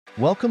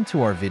Welcome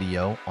to our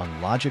video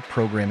on logic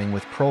programming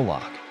with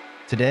Prolog.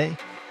 Today,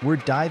 we're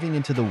diving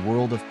into the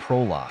world of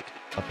Prolog,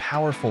 a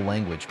powerful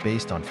language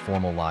based on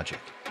formal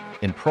logic.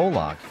 In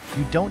Prolog,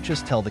 you don't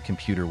just tell the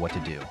computer what to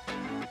do.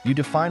 You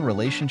define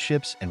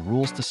relationships and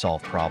rules to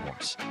solve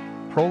problems.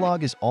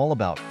 Prolog is all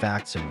about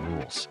facts and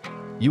rules.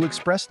 You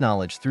express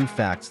knowledge through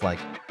facts like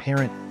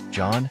parent,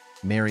 John,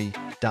 Mary,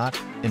 dot,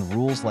 and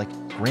rules like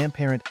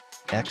grandparent,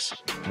 X,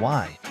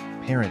 Y,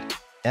 parent,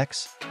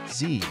 X,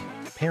 Z,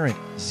 parent,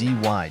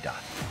 ZY,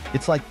 dot.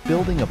 It's like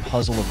building a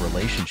puzzle of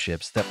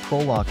relationships that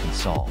Prolog can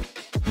solve.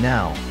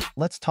 Now,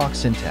 let's talk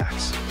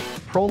syntax.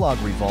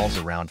 Prolog revolves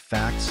around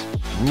facts,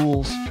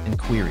 rules, and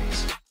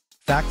queries.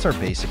 Facts are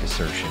basic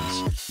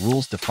assertions,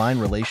 rules define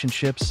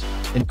relationships,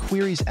 and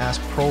queries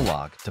ask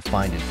Prolog to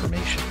find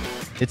information.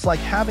 It's like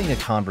having a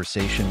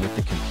conversation with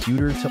the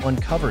computer to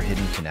uncover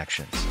hidden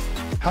connections.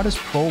 How does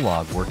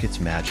Prolog work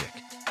its magic?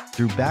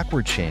 Through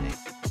backward chaining.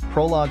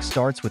 Prolog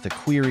starts with a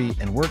query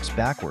and works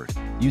backward,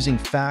 using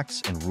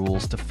facts and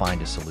rules to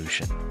find a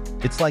solution.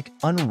 It's like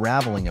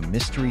unraveling a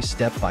mystery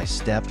step by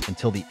step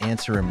until the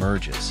answer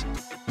emerges.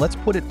 Let's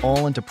put it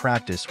all into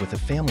practice with a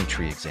family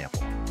tree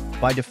example.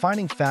 By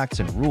defining facts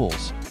and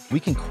rules, we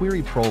can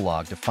query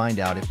Prolog to find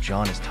out if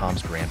John is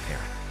Tom's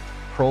grandparent.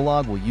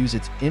 Prolog will use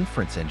its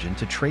inference engine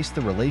to trace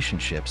the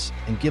relationships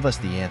and give us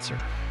the answer.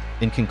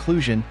 In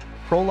conclusion,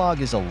 Prolog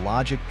is a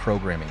logic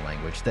programming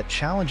language that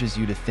challenges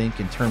you to think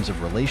in terms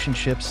of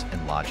relationships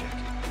and logic.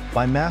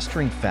 By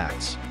mastering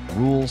facts,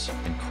 rules,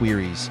 and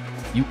queries,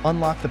 you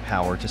unlock the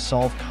power to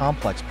solve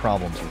complex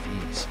problems with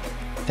ease.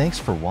 Thanks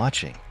for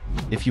watching.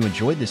 If you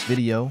enjoyed this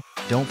video,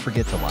 don't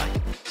forget to like,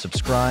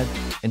 subscribe,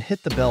 and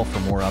hit the bell for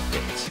more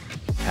updates.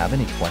 Have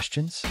any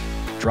questions?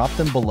 Drop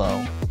them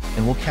below,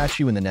 and we'll catch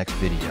you in the next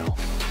video.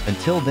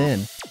 Until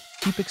then,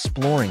 keep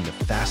exploring the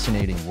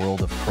fascinating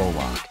world of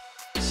Prolog.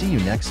 See you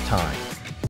next time.